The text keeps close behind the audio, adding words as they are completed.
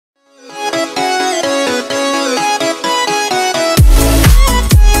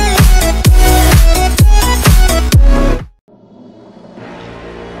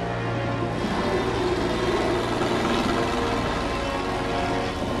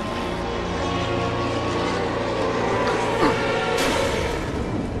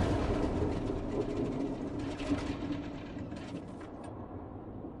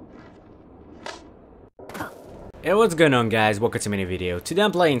Hey, what's going on, guys? Welcome to my new video. Today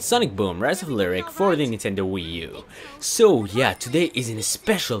I'm playing Sonic Boom Rise of Lyric for the Nintendo Wii U. So yeah, today is a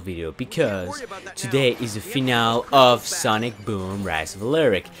special video because today is the finale of Sonic Boom Rise of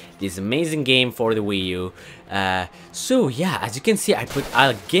Lyric, this amazing game for the Wii U. So yeah, as you can see, I put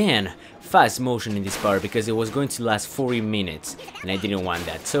again fast motion in this part because it was going to last 40 minutes and I didn't want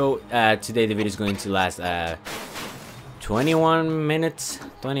that. So today the video is going to last 21 minutes.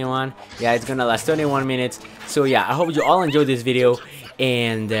 21, yeah, it's gonna last 21 minutes. So yeah, I hope you all enjoyed this video,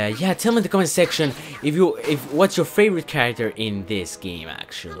 and yeah, tell me in the comment section if what's your favorite character in this game.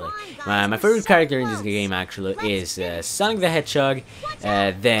 Actually, my favorite character in this game actually is Sonic the Hedgehog,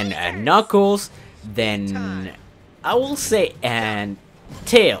 then Knuckles, then I will say and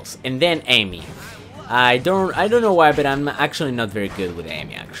Tails, and then Amy. I don't know why, but I'm actually not very good with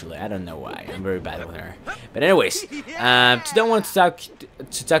Amy. Actually, I don't know why. I'm very bad with her. But anyways, today I want to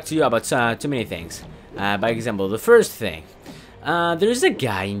talk to you about too many things. By example, the first thing, there's a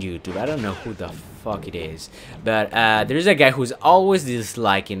guy in YouTube. I don't know who the fuck it is, but there's a guy who's always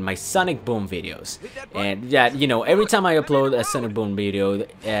disliking my Sonic Boom videos. And yeah, you know, every time I upload a Sonic Boom video,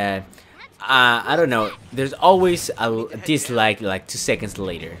 I don't know, there's always a dislike like 2 seconds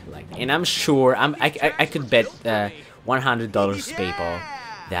later, like, and I'm sure I could bet $100 PayPal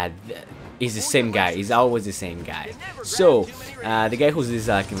that is the same guy. He's always the same guy. So the guy who's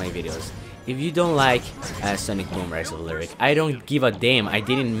disliking my videos, if you don't like Sonic Boom Rise of Lyric, I don't give a damn. I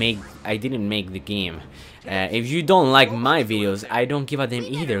didn't make the game. If you don't like my videos, I don't give a damn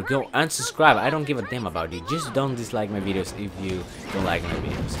either. Go unsubscribe. I don't give a damn about you. Just don't dislike my videos if you don't like my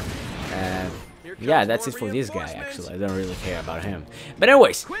videos. Yeah, that's it for this guy. Actually, I don't really care about him. But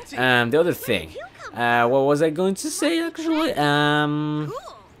anyways, the other thing, what was I going to say actually?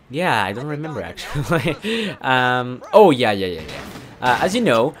 Yeah, I don't remember actually. Oh yeah. As you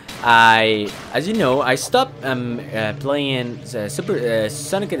know, I stopped playing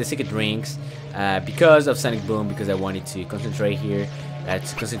Sonic and the Secret Rings because of Sonic Boom, because I wanted to concentrate here.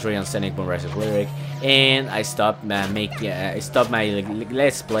 To concentrate on Sonic Boom Rise of Lyric, and I stopped my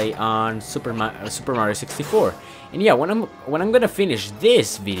let's play on Super Mario 64. And yeah, when I'm gonna finish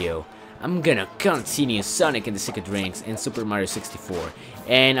this video, I'm gonna continue Sonic and the Secret Rings and Super Mario 64,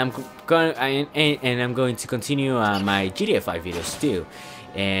 and I'm going to continue my GTA 5 videos too.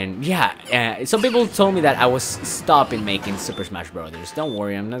 And yeah, some people told me that I was stopping making Super Smash Brothers. Don't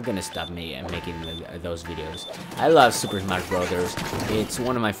worry, I'm not gonna stop making those videos. I love Super Smash Brothers. It's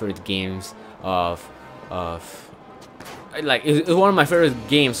one of my favorite games like, it's one of my favorite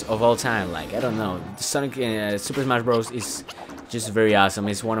games of all time. Like, I don't know, Sonic Super Smash Bros is just very awesome.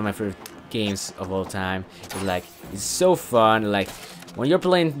 It's one of my favorite games of all time. It's so fun. Like, when you're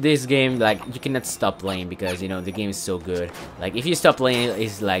playing this game, like, you cannot stop playing because, you know, the game is so good. Like, if you stop playing,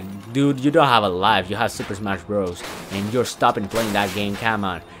 it's like, dude, you don't have a life. You have Super Smash Bros. And you're stopping playing that game. Come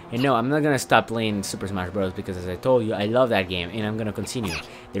on. And no, I'm not gonna stop playing Super Smash Bros. Because, as I told you, I love that game and I'm gonna continue.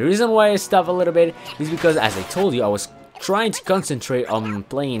 The reason why I stopped a little bit is because, as I told you, I was trying to concentrate on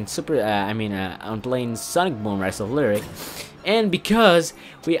playing on playing Sonic Boom Rise of Lyric, and because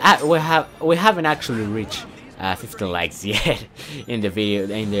we haven't actually reached 50 likes yet in the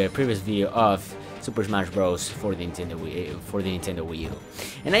previous video of Super Smash Bros. For the Nintendo Wii U.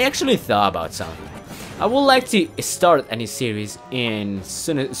 And I actually thought about something. I would like to start a new series in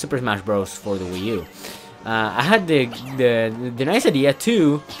Super Smash Bros. For the Wii U. I had the nice idea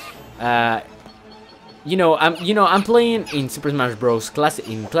to, I'm playing in Super Smash Bros. Classic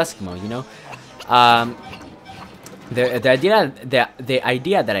mode. You know, the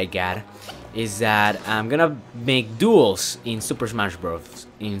idea that I got is that I'm gonna make duels in Super Smash Bros.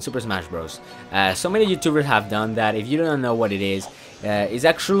 So many YouTubers have done that. If you don't know what it is, it's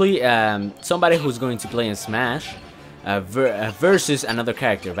actually somebody who's going to play in Smash versus another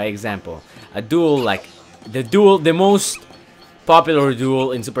character. By example, a duel, like the most popular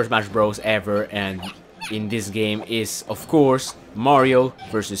duel in Super Smash Bros. Ever, and in this game is, of course, Mario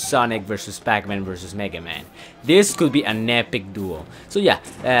versus Sonic versus Pac-Man versus Mega Man. This could be an epic duel. So yeah,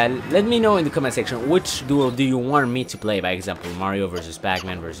 let me know in the comment section which duel do you want me to play. By example, Mario versus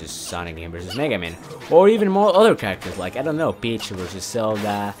Pac-Man versus Sonic versus Mega Man, or even more other characters, like, I don't know, Peach versus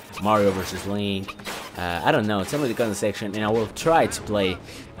Zelda, Mario versus Link. I don't know, tell me in the comment section and I will try to play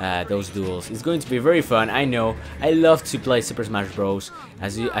those duels. It's going to be very fun. I know, I love to play Super Smash Bros.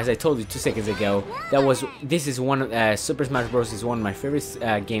 As I told you 2 seconds ago, Super Smash Bros. Is one of my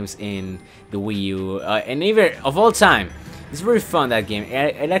favorite games in the Wii U, and even of all time. It's very fun, that game.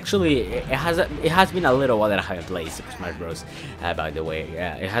 It has been a little while that I haven't played Super Smash Bros. By the way,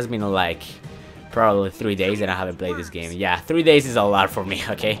 it has been like probably 3 days that I haven't played this game. Yeah, 3 days is a lot for me,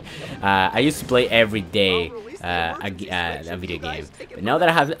 okay? I used to play every day a video game. But now that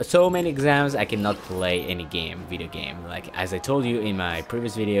I have so many exams, I cannot play any video game. Like as I told you in my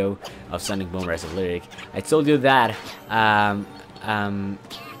previous video of Sonic Boom Rise of Lyric, I told you that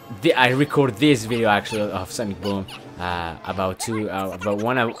I record this video actually of Sonic Boom about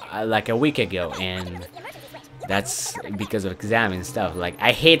like a week ago, and that's because of exam and stuff. Like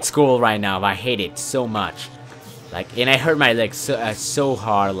I hate school right now. I hate it so much. Like, and I hurt my legs so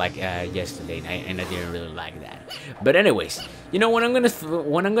hard like yesterday, and I didn't really like that. But anyways, you know, when I'm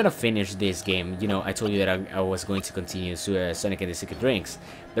gonna finish this game, you know, I told you that I was going to continue Sonic and the Secret Rings.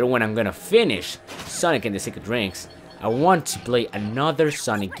 But when I'm gonna finish Sonic and the Secret Rings, I want to play another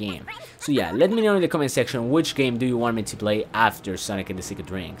Sonic game. So yeah, let me know in the comment section which game do you want me to play after Sonic and the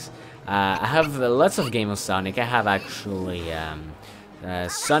Secret Rings. I have lots of games of Sonic. I have actually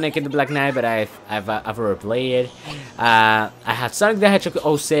Sonic and the Black Knight, but I've already played it. I have Sonic the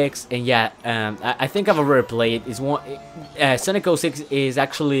Hedgehog 06, and yeah, I think I've already played it. Sonic 06 is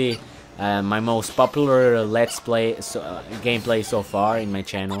actually my most popular Let's Play gameplay so far in my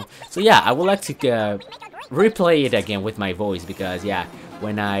channel. So yeah, I would like to replay it again with my voice, because yeah,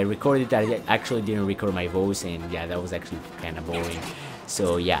 when I recorded it, I actually didn't record my voice, and yeah, that was actually kind of boring.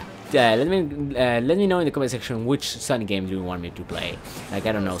 So yeah, let me know in the comment section which Sonic game do you want me to play. Like,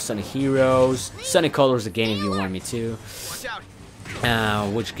 I don't know, Sonic Heroes, Sonic Colors again if you want me to.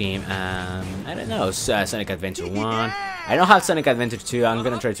 Which game? I don't know, Sonic Adventure 1. I don't have Sonic Adventure 2. I'm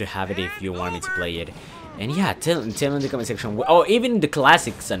gonna try to have it if you want me to play it. And yeah, tell me in the comment section. Oh, even the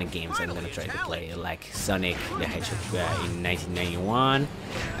classic Sonic games I'm gonna try to play, like Sonic the Hedgehog in 1991,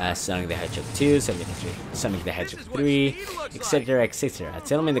 Sonic the Hedgehog 2, Sonic the Hedgehog 3, etc, etc.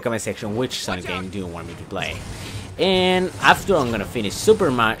 Tell me in the comment section which Sonic game do you want me to play. And after I'm gonna finish Super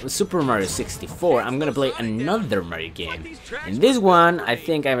Mario 64, I'm gonna play another Mario game. And this one, I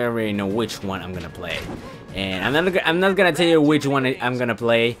think I already know which one I'm gonna play. And I'm not gonna tell you which one I'm gonna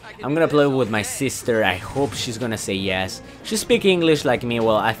play. I'm gonna play with my sister. I hope she's gonna say yes. She speaks English like me.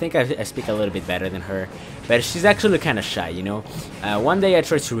 Well, I think I speak a little bit better than her, but she's actually kind of shy, you know. One day I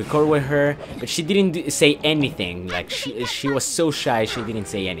tried to record with her, but she didn't say anything. Like she was so shy, she didn't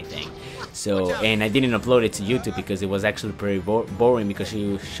say anything. So, and I didn't upload it to YouTube because it was actually pretty boring, because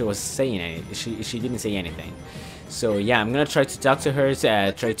she was saying it. She didn't say anything. So yeah, I'm gonna try to talk to her,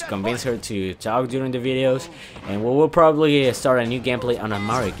 try to convince her to talk during the videos, and we'll probably start a new gameplay on a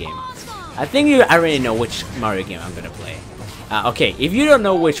Mario game. I think you already know which Mario game I'm gonna play. Okay, if you don't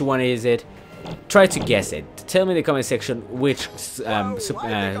know which one is it, try to guess it. Tell me in the comment section which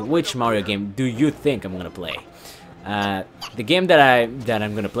Mario game do you think I'm gonna play. The game that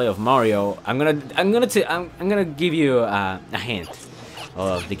I'm gonna play of Mario, I'm gonna give you a hint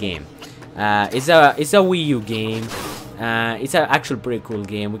of the game. It's a Wii U game. It's actually pretty cool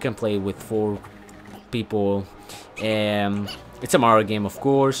game. We can play with 4 people. It's a Mario game, of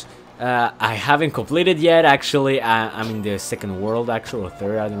course. I haven't completed yet. Actually, I'm in the second world, actually, or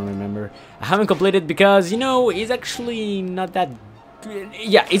third. I don't remember. I haven't completed because, you know, it's actually not that.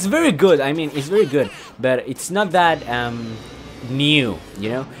 Yeah, it's very good. I mean, it's very good, but it's not that new, you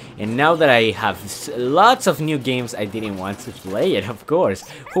know. And now that I have lots of new games, I didn't want to play it, of course.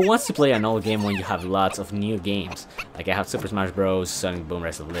 Who wants to play an old game when you have lots of new games? Like, I have Super Smash Bros, Sonic Boom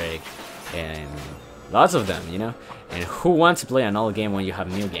Rise of Lyric, and lots of them, you know. And who wants to play an old game when you have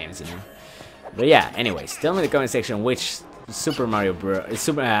new games, you know? But yeah, anyways, tell me in the comment section which which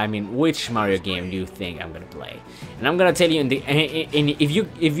Mario game do you think I'm gonna play? And I'm gonna tell you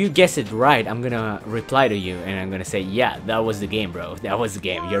if you guess it right, I'm gonna reply to you and I'm gonna say, yeah, that was the game, bro. That was the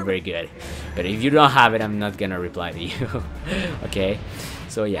game. You're very good. But if you don't have it, I'm not gonna reply to you. Okay?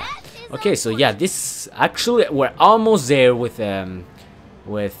 So yeah. Okay, so yeah, this actually we're almost there with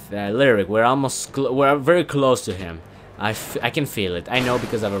Lyric. We're very close to him. I can feel it. I know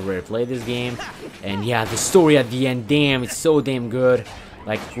because I've already played this game. And yeah, the story at the end, damn, it's so damn good.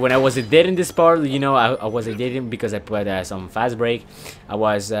 Like, when I was dead in this part, you know, I was dead because I put some fast break. I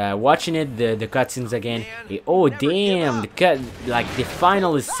was watching it, the cutscenes again. Oh damn, the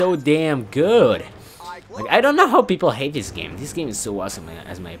final is so damn good. Like, I don't know how people hate this game. This game is so awesome,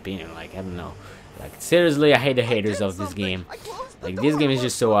 as my opinion. Like, I don't know. Like, seriously, I hate the haters of this game. Like, this game is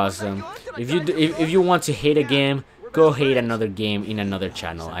just so awesome. If you want to hate a game, go hate another game in another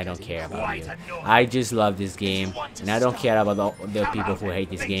channel. I don't care about you. I just love this game, and I don't care about the people who hate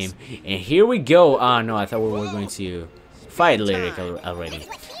this game. And here we go. Oh no, I thought we were going to fight Lyric already.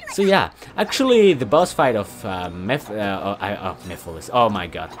 So yeah, actually the boss fight of Mephiles. Oh my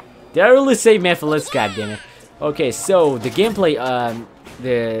god, did I really say Mephiles? God damn it. Okay, so the gameplay,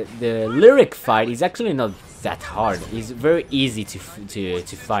 the Lyric fight is actually not that hard. It's very easy to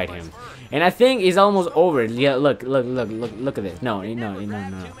fight him, and I think it's almost over. Yeah, look at this. No.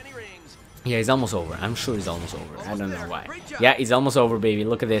 Yeah, it's almost over. I'm sure it's almost over. I don't know why. Yeah, it's almost over, baby.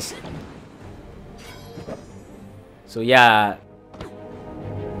 Look at this. So yeah.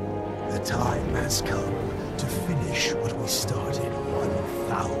 The time has come to finish what we started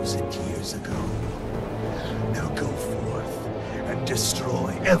 1,000 years ago. Now go forth and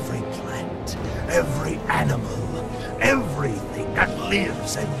destroy every plant, every animal, everything that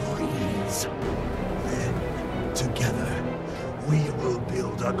lives and breathes. Then, together, we will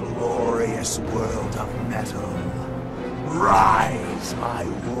build a glorious world of metal. Rise, my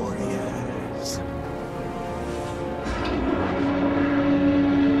warriors!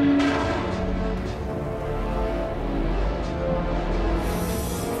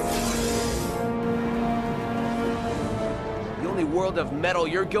 The only world of metal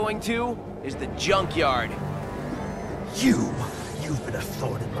you're going to is the junkyard. You've been a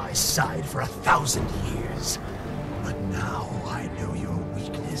thorn in my side for 1,000 years. But now I know your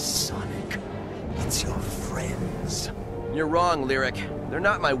weakness, Sonic. It's your friends. You're wrong, Lyric. They're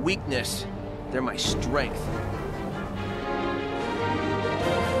not my weakness. They're my strength.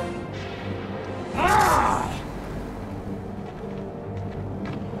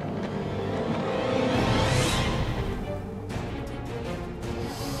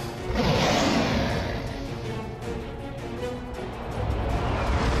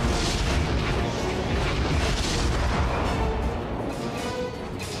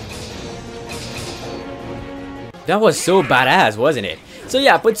 That was so badass, wasn't it? So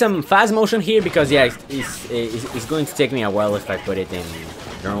yeah, I put some fast motion here because yeah, it's going to take me a while if I put it in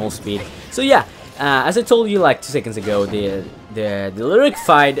normal speed. So yeah, as I told you like 2 seconds ago, the Lyric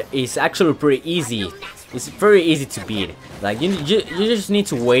fight is actually pretty easy. It's very easy to beat. Like you just need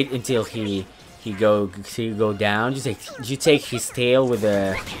to wait until he go down. You take his tail with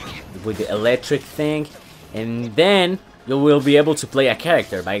the electric thing, and then you will be able to play a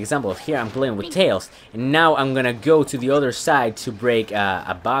character. By example, here I'm playing with Tails, and now I'm gonna go to the other side to break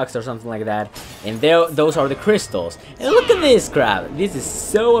a box or something like that, and those are the crystals. And look at this crap! This is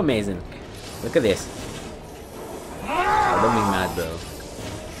so amazing. Look at this. Oh, don't be mad, bro.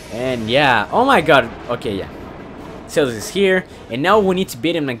 And yeah, oh my god. Okay, yeah. Tails is here, and now we need to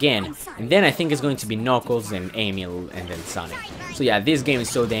beat him again. And then I think it's going to be Knuckles and Amy and then Sonic. So yeah, this game is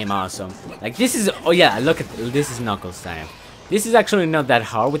so damn awesome. Like this is, oh yeah, look at this is Knuckles time. This is actually not that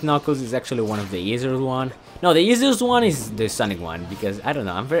hard with Knuckles. It's actually one of the easier one. No, the easiest one is the Sonic one because I don't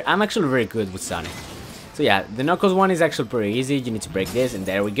know. I'm actually very good with Sonic. So yeah, the Knuckles one is actually pretty easy. You need to break this, and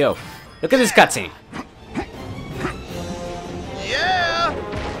there we go. Look at this cutscene. Yeah.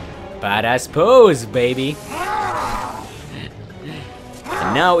 Badass pose, baby.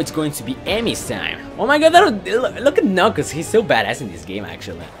 And now it's going to be Amy's time. Oh my god, look at Knuckles. He's so badass in this game,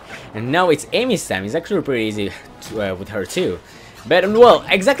 actually. And now it's Amy's time. It's actually pretty easy to, with her too. But well,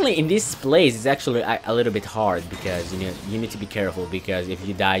 exactly in this place, it's actually a little bit hard because you need to be careful because if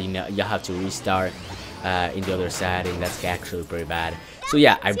you die, you have to restart in the other side, and that's actually pretty bad. So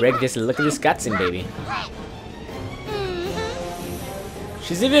yeah, I break this. And look at this cutscene, baby.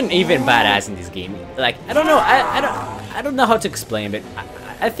 She's even badass in this game. Like I don't know, I don't know how to explain, but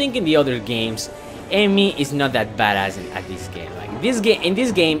I think in the other games, Amy is not that badass at this game. Like in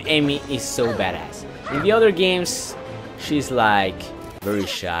this game, Amy is so badass. In the other games, she's like very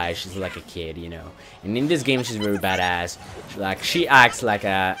shy. She's like a kid, you know. And in this game, she's very badass. Like she acts like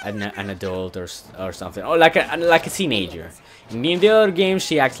an adult or something, or like a teenager. And in the other games,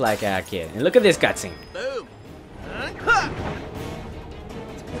 she acts like a kid. And look at this cutscene. Boom.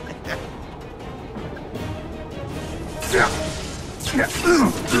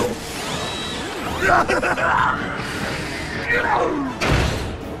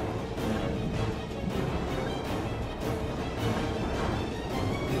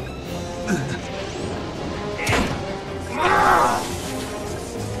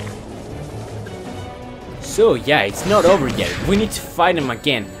 So yeah, it's not over yet. We need to fight him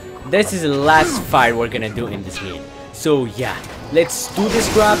again. This is the last fight we're gonna do in this game. So yeah, let's do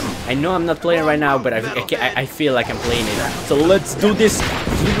this crap. I know I'm not playing right now, but I feel like I'm playing it. So let's do this.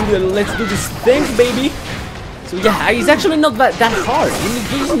 Let's do this thing, baby. So yeah, it's actually not that hard. You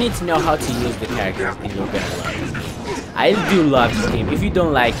just need to know how to use the characters, and you're gonna love this game. I do love this game. If you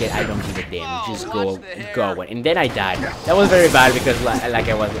don't like it, I don't give a damn. Just go away. And then I died. That was very bad because like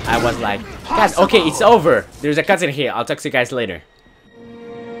I was like, guys, okay, it's over. There's a cutscene here. I'll talk to you guys later.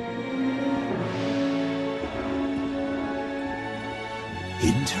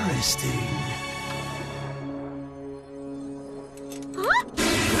 Interesting.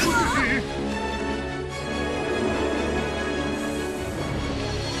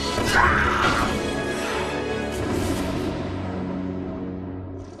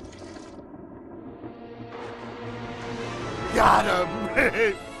 got him!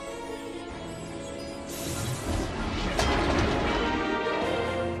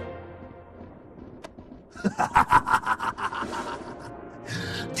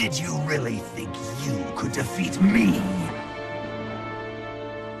 Did you really think you could defeat me?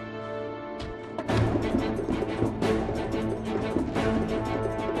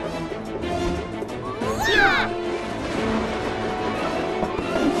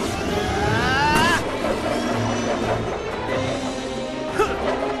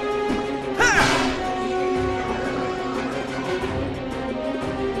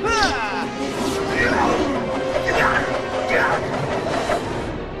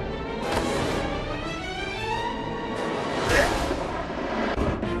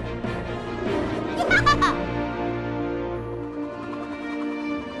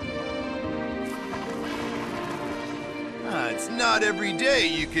 It's not every day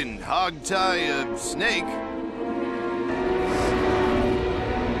you can hog-tie a snake.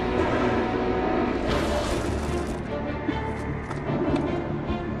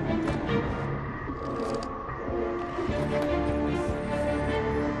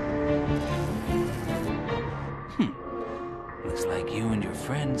 Looks like you and your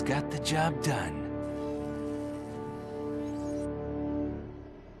friends got the job done.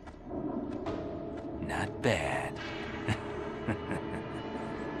 Not bad.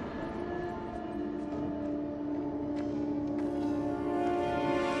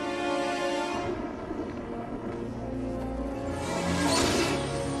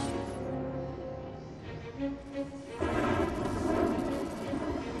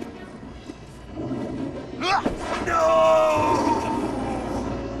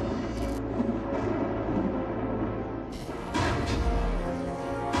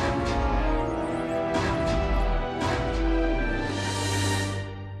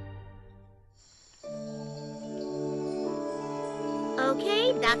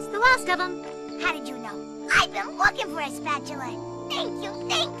 Okay, that's the last of them. How did you know? I've been looking for a spatula. Thank you,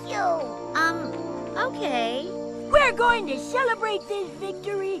 thank you. Okay. We're going to celebrate this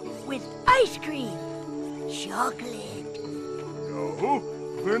victory with ice cream. Chocolate. No,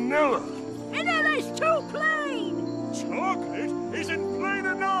 vanilla. Vanilla's too plain. Chocolate isn't plain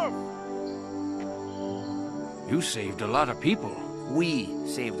enough. You saved a lot of people. We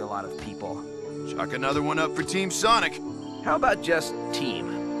saved a lot of people. Chalk another one up for Team Sonic. How about just team?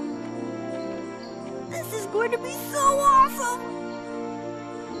 This is going to be so awesome.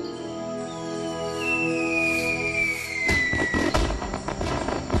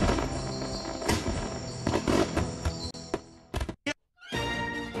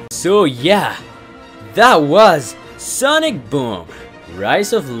 So yeah, that was Sonic Boom,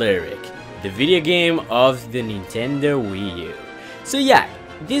 Rise of Lyric, the video game of the Nintendo Wii U. So yeah,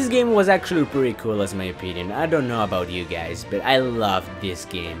 this game was actually pretty cool as my opinion. I don't know about you guys, but I loved this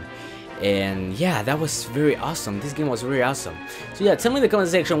game. And yeah, that was very awesome. This game was very awesome. So yeah, tell me in the comment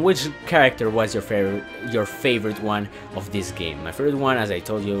section which character was your favorite one of this game. My favorite one, as I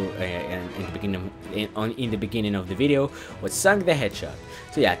told you in the beginning of the video, was Sonic the Hedgehog.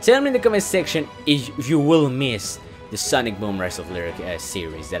 So yeah, tell me in the comment section if you will miss the Sonic Boom Rise of Lyric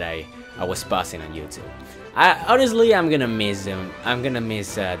series that I was posting on YouTube. Honestly, I'm gonna miss them. I'm gonna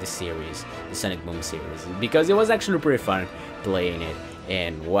miss the series, the Sonic Boom series, because it was actually pretty fun playing it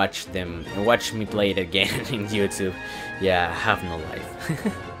and watch me play it again in YouTube. Yeah, I have no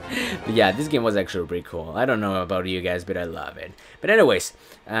life. But yeah, this game was actually pretty cool. I don't know about you guys, but I love it. But anyways,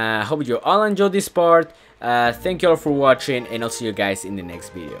 hope you all enjoyed this part. Thank you all for watching, and I'll see you guys in the next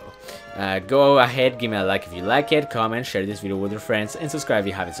video. Go ahead, give me a like if you like it, comment, share this video with your friends, and subscribe if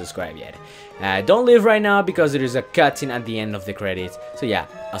you haven't subscribed yet. Don't leave right now because there is a cutscene at the end of the credits. So yeah,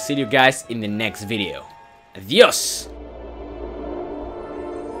 I'll see you guys in the next video. Adios!